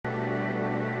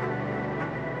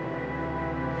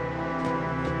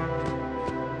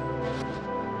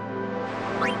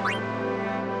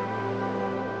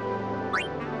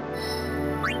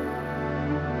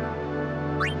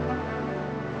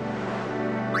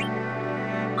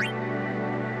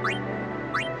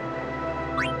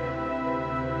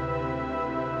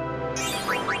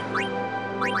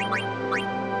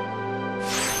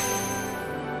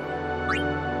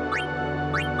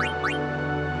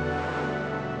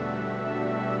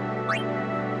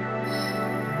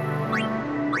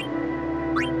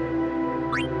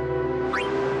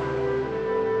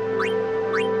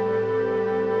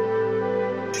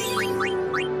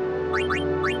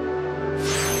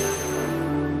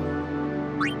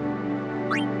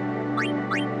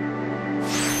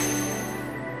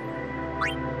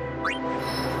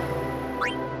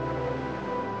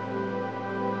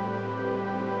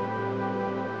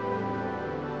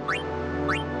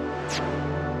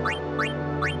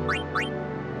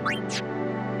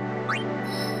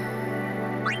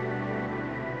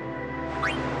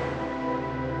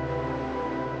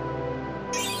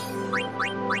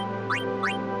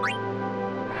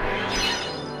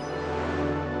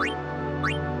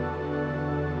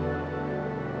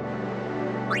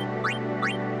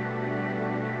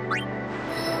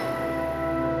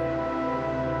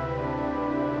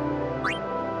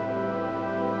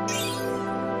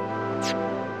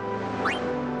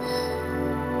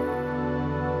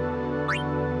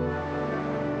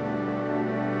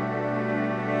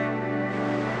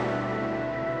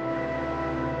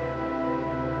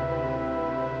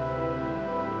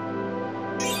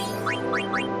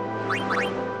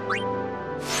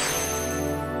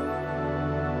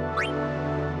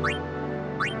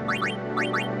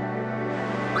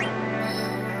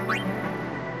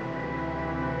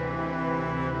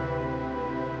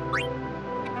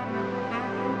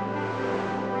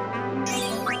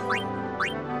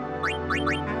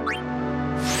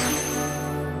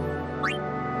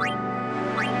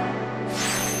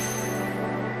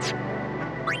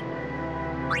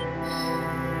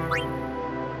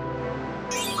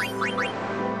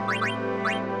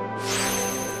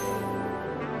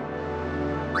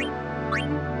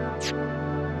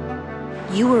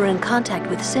You were in contact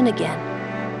with Sin again.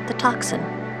 The toxin.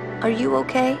 Are you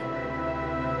okay?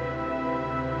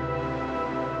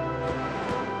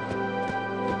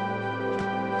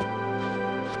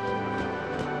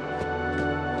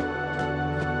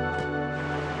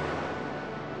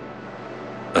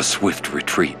 A swift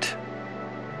retreat.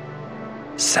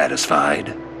 Satisfied?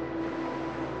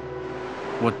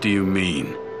 What do you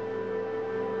mean?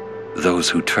 Those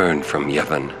who turned from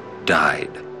Yevon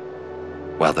died,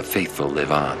 while the faithful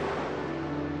live on.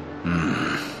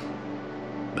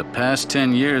 The past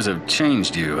 10 years have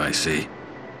changed you, I see.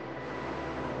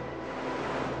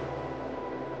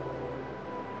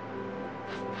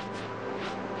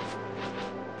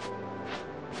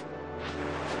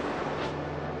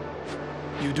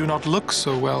 You do not look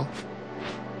so well.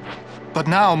 But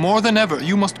now, more than ever,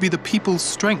 you must be the people's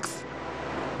strength,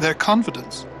 their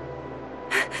confidence.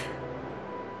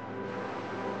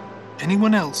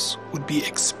 Anyone else would be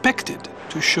expected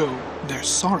to show their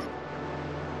sorrow.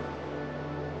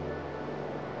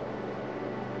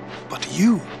 But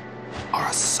you are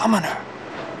a summoner.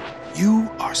 You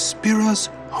are Spira's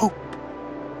hope.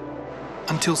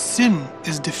 Until sin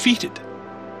is defeated,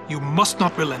 you must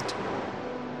not relent.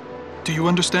 Do you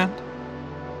understand?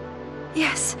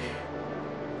 Yes,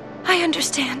 I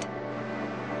understand.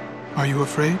 Are you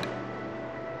afraid?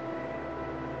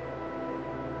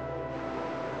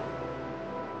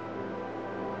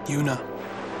 Yuna,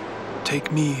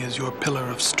 take me as your pillar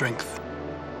of strength,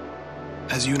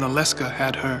 as Yuna Leska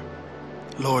had her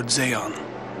Lord Zeon.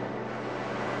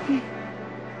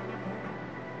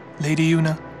 Lady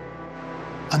Yuna,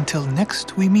 until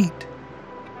next we meet,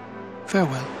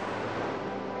 farewell.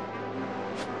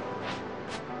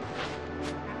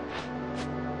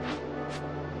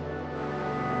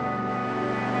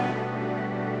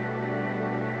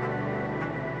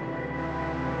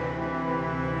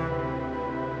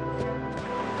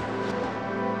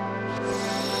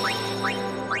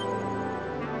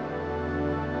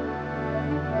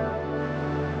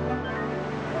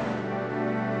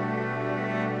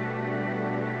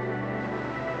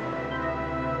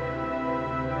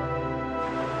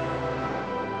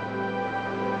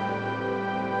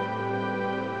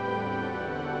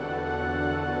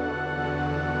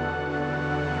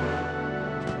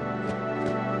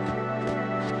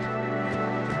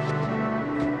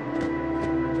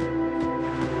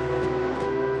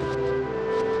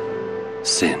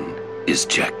 Sin is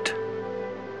checked.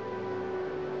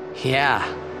 Yeah.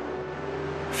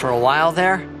 For a while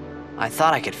there, I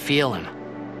thought I could feel him.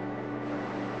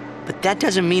 But that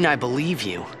doesn't mean I believe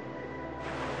you.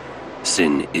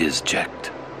 Sin is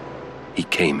checked. He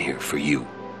came here for you.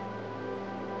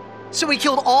 So he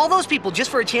killed all those people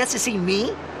just for a chance to see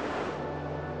me?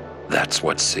 That's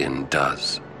what Sin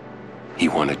does. He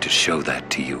wanted to show that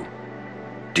to you.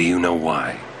 Do you know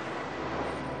why?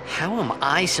 How am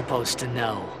I supposed to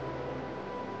know?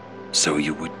 So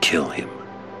you would kill him.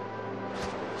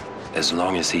 As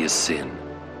long as he is Sin,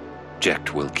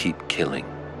 Jecht will keep killing.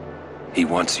 He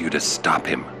wants you to stop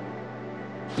him.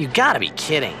 You gotta be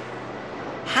kidding.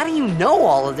 How do you know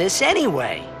all of this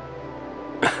anyway?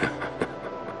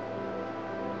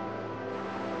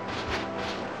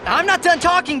 I'm not done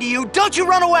talking to you! Don't you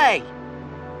run away!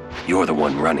 You're the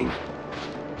one running.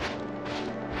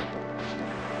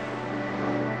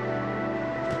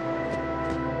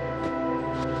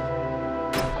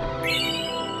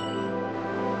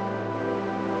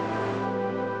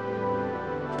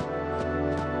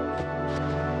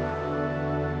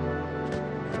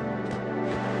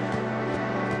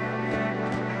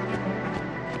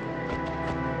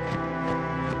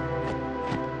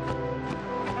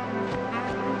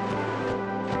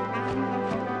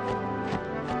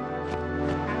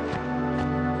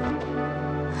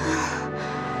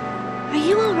 Are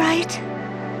you all right?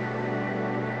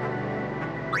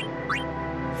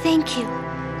 Thank you.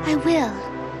 I will.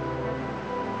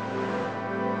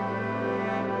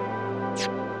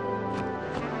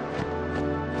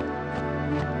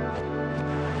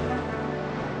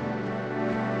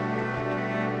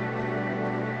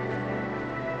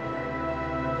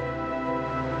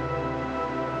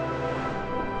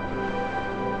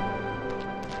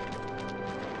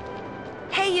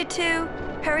 Hey, you two.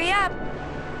 Hurry up.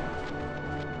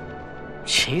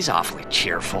 She's awfully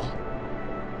cheerful.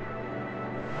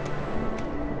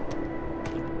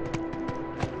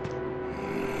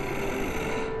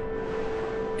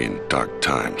 In dark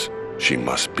times, she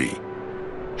must be.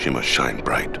 She must shine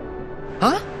bright.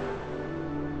 Huh?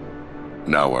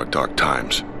 Now are dark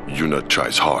times. Yuna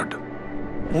tries hard.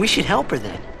 We should help her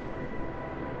then.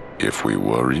 If we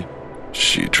worry,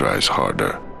 she tries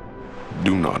harder.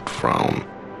 Do not frown.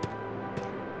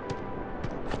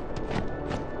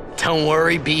 Don't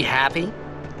worry, be happy.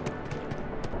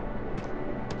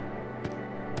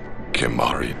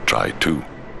 Kimari tried too.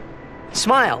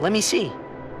 Smile, let me see.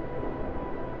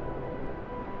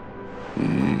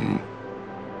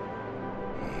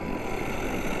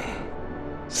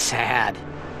 Sad.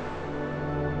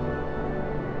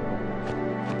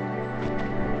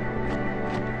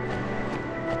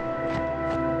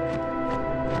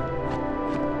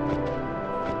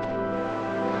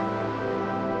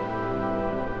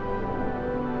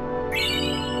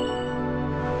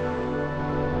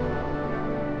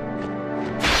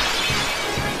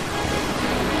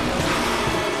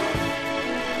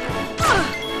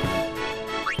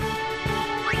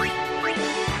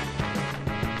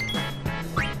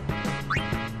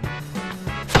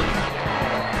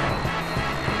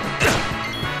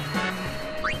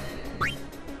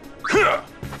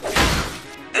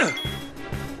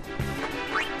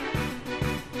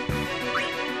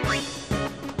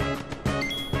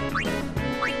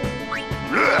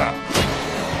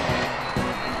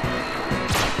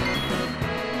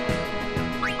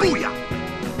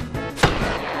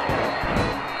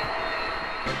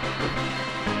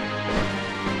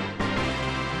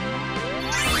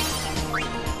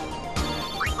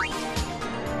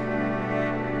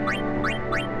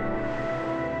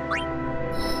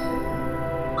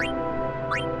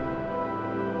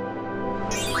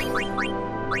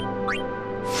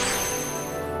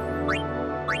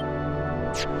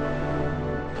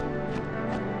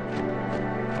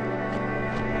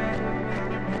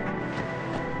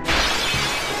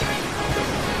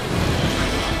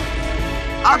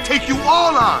 I'll take you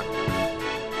all on!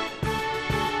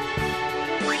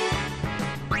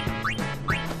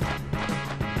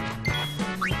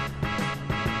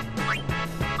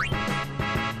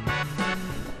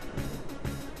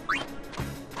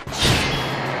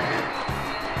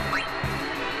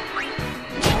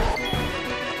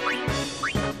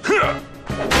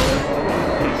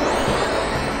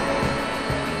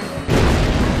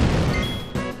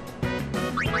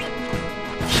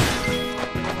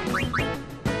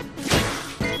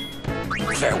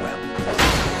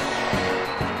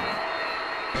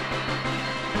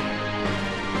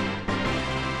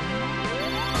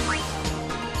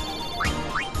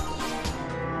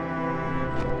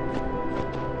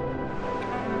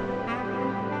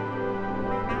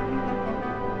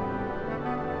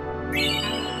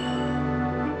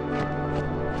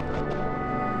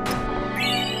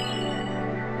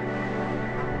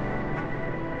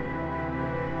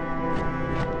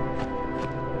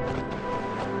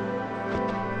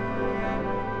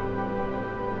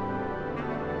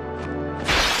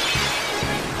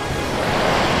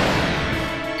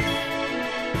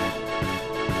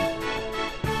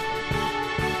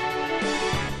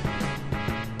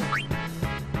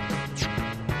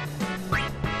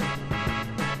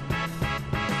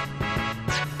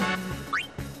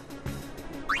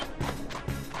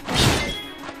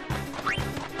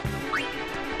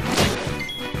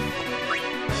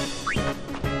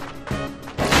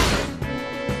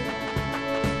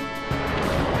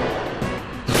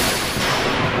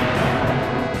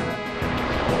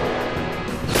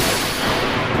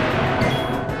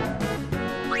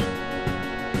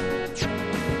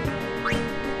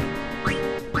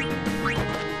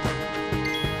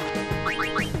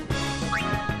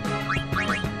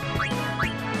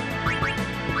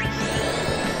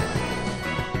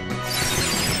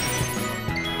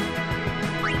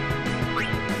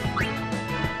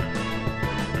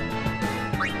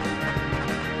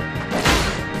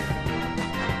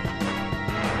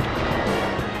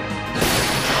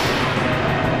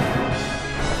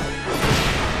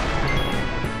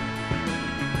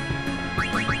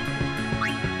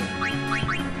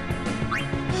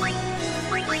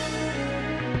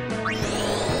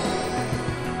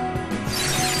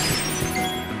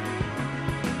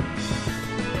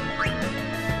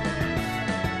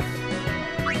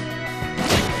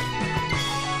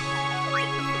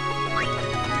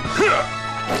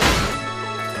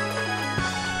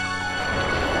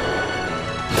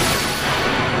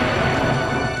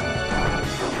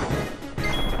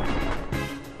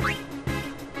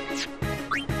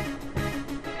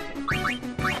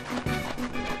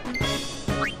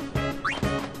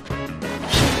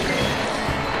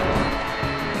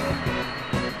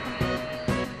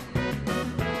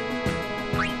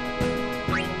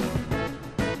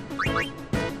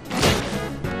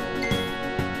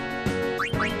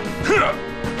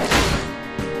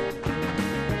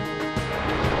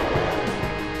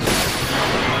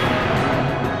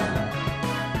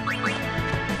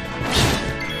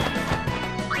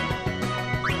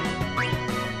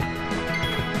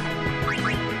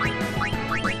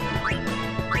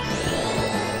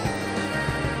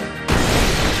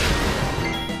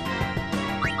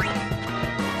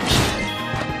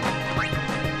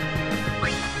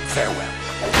 Farewell.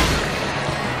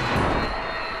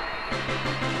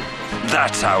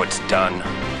 That's how it's done.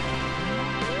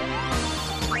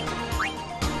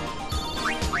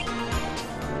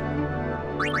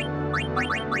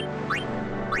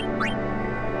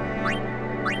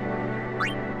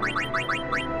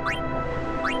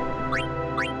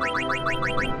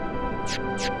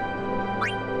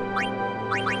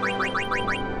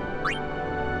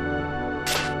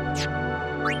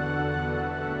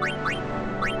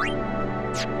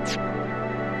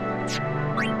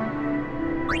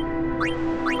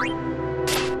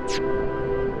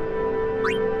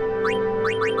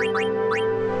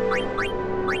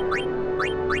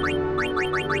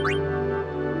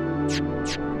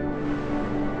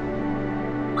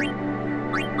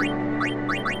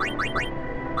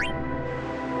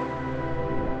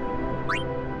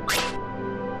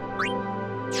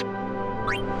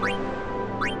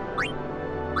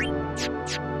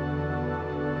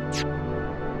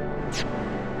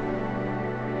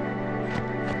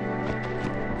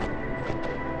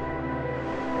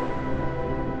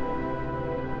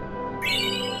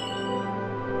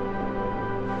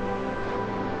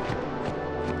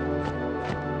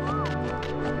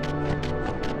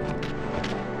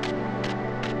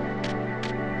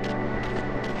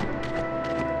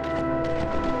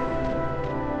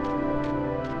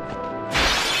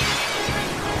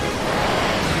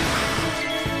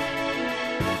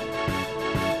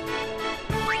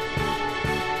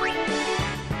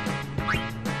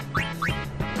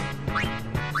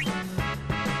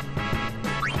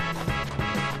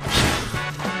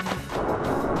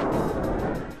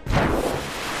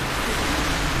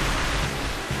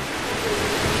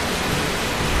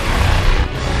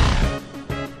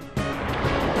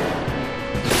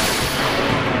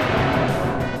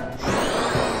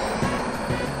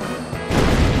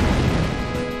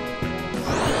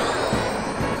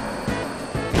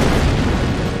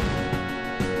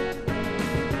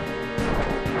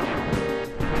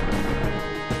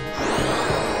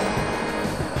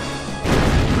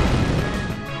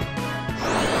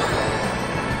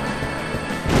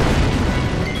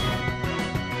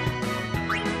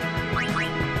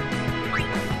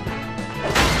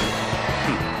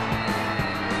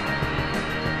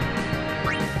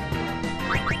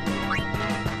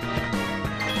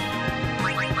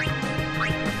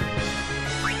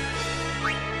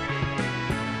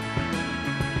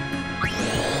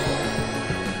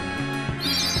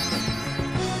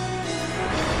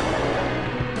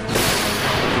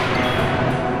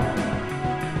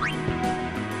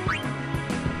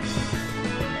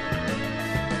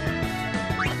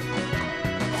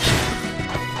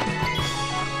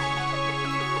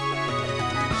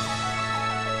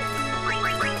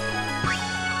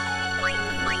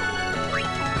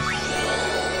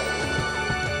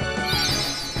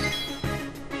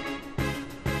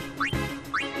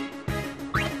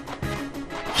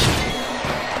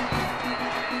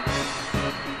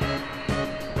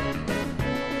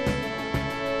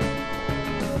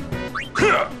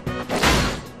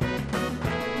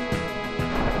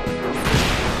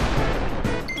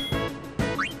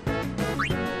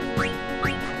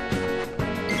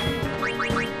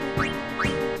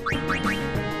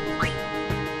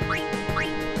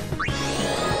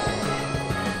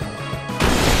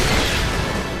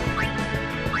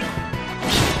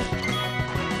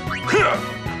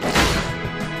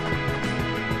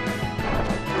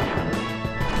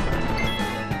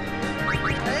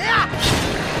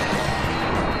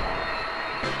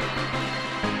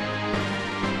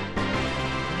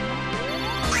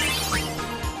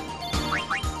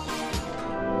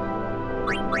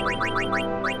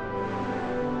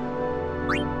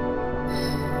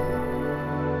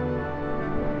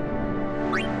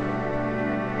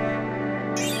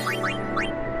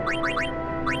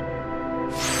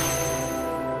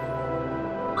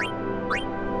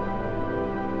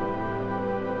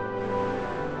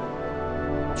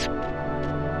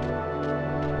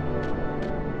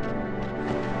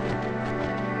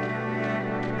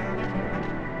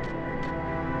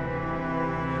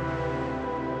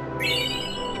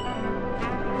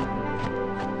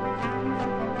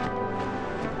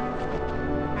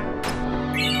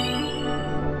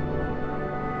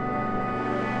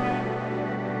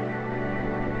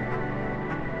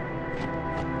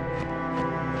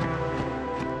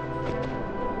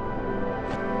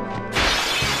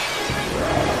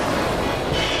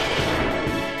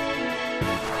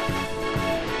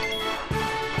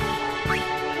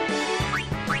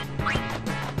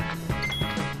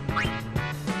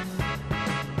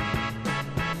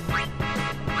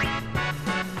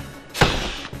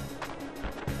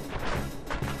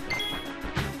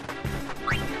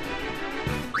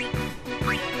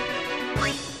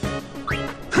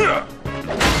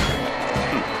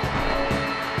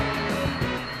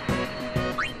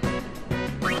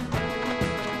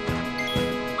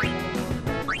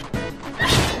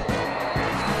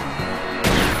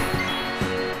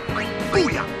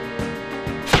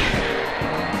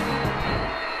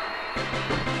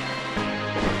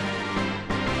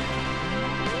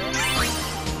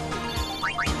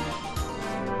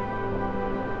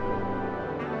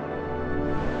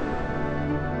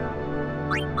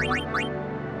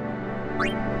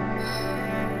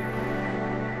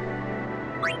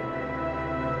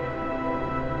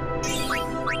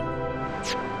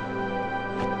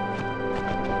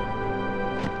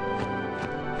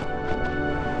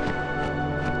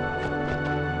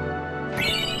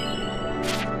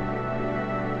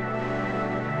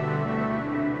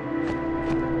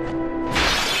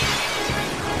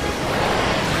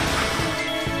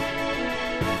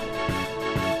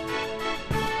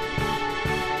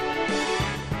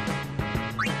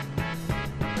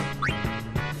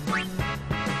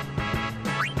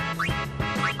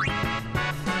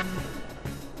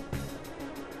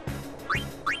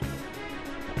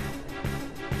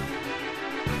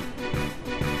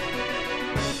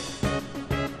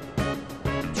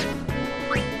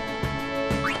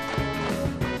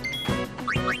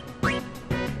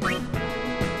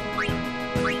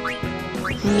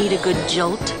 Need a good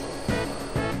jolt?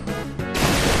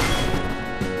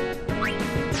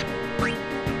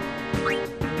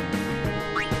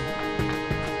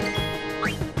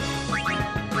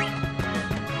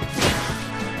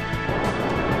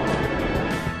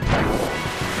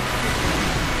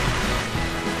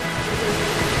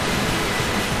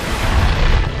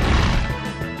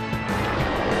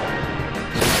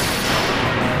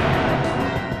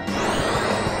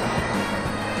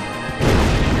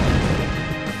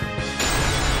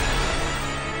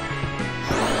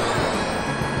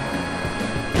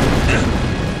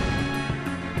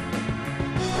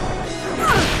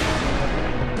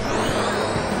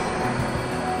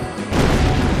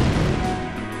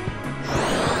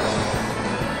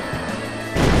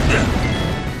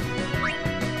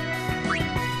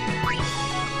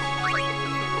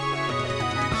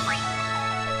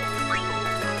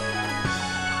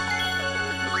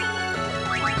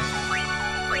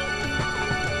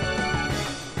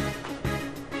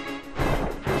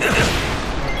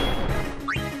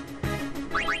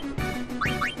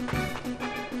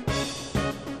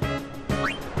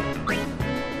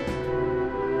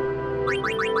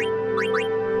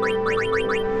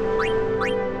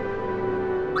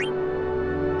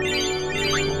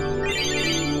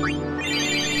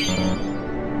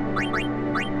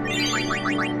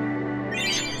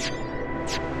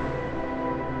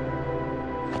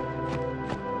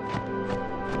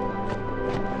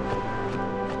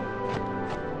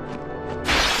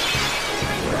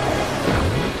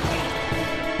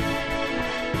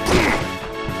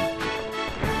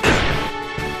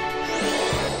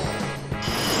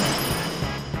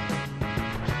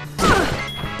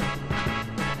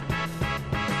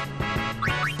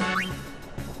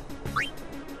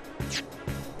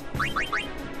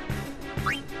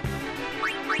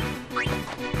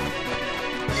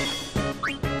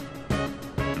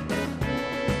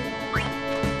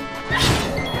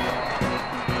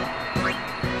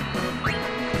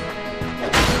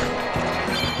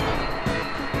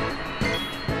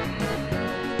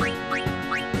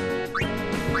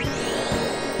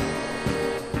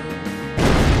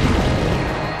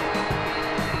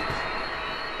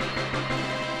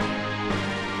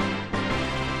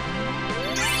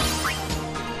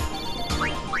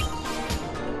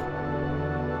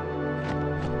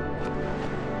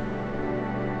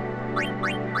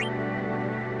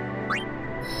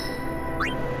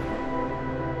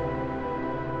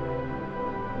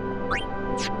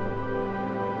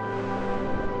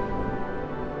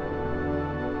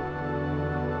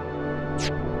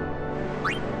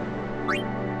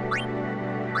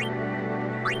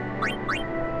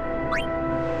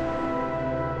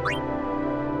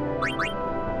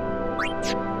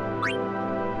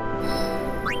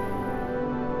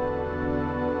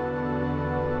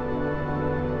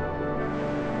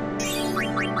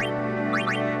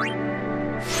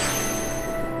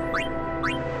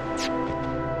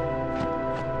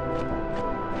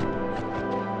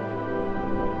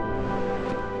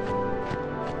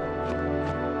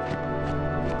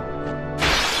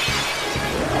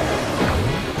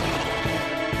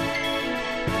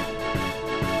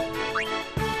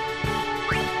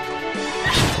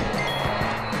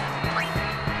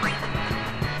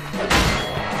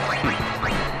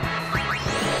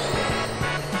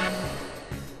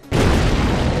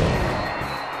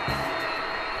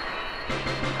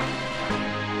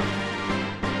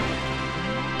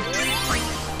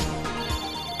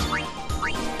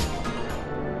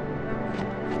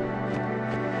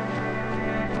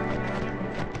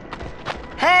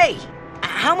 Hey!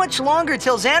 How much longer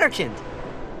till Xanarkand?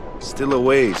 Still a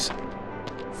ways.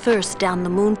 First down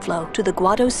the moonflow to the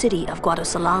Guado city of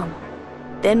Guadosalam.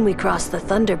 Then we cross the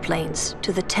Thunder Plains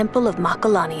to the Temple of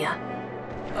Makalania.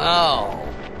 Oh,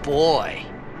 boy.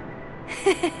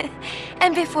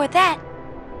 And before that,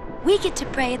 we get to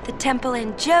pray at the temple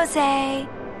in Jose.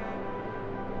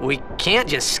 We can't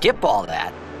just skip all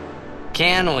that,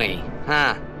 can we?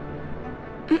 Huh?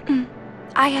 Mm-mm.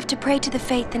 I have to pray to the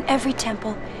faith in every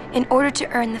temple in order to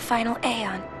earn the final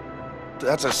Aeon.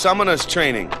 That's a summoner's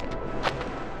training.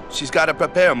 She's got to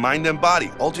prepare mind and body,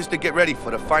 all just to get ready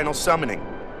for the final summoning.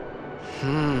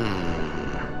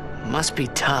 Must be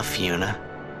tough, Yuna.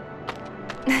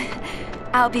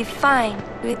 I'll be fine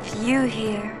with you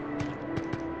here.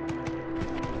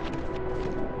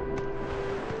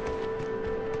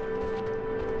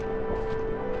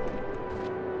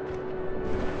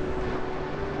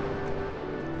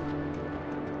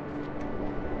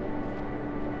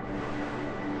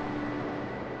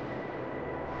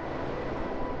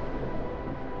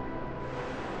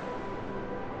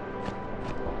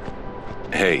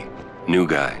 Hey, new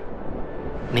guy.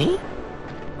 Me?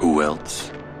 Who else?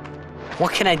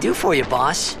 What can I do for you,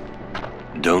 boss?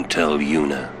 Don't tell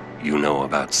Yuna you know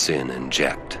about Sin and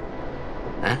Jekt.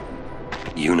 Huh?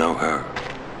 You know her.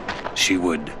 She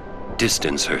would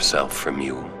distance herself from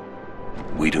you.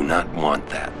 We do not want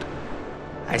that.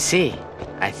 I see.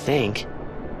 I think.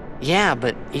 Yeah,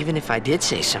 but even if I did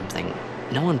say something,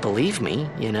 no one believed me,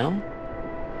 you know?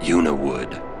 Yuna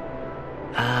would.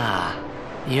 Ah,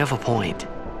 you have a point.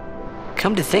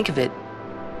 Come to think of it,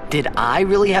 did I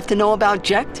really have to know about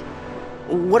Jekt?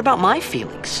 What about my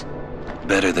feelings?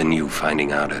 Better than you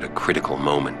finding out at a critical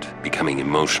moment, becoming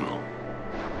emotional.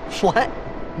 What?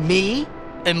 Me?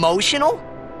 Emotional?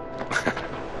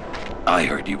 I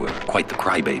heard you were quite the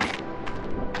crybaby.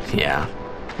 Yeah,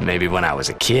 maybe when I was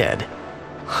a kid.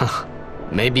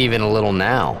 Maybe even a little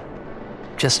now.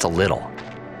 Just a little.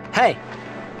 Hey,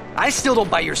 I still don't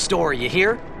buy your story, you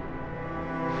hear?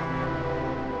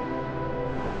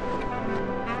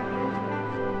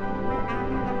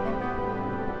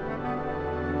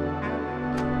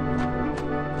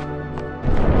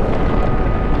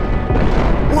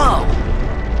 Whoa!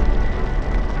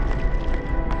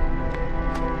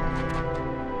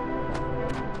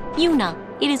 Yuna,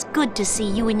 it is good to see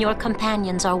you and your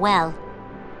companions are well.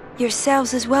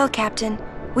 Yourselves as well, Captain.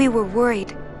 We were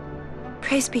worried.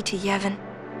 Praise be to Yevon.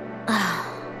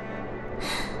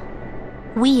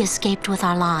 We escaped with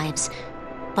our lives,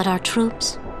 but our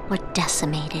troops were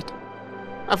decimated.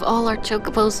 Of all our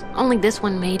chocobos, only this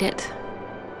one made it.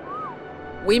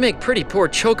 We make pretty poor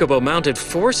chocobo-mounted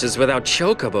forces without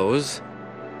chocobos.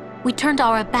 We turned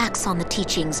our backs on the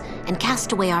teachings and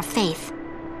cast away our faith.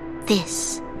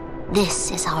 This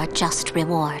is our just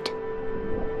reward.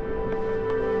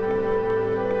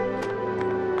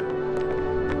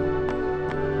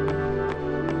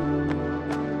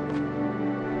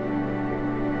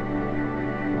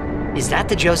 Is that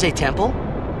the Jose Temple?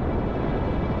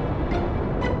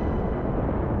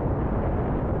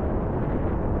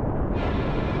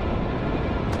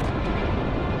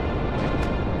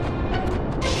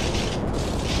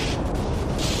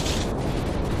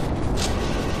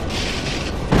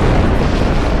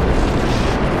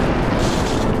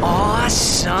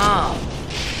 Awesome!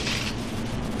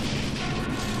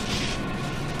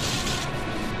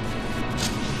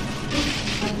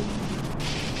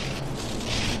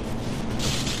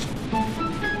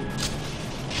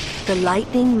 The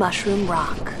Lightning Mushroom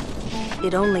Rock.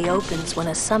 It only opens when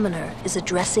a summoner is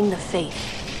addressing the faith.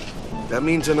 That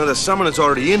means another summoner's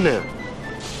already in there.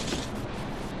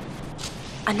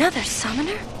 Another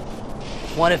summoner?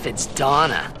 What if it's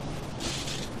Donna?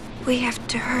 We have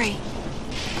to hurry.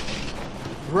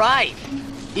 Right!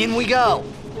 In we go!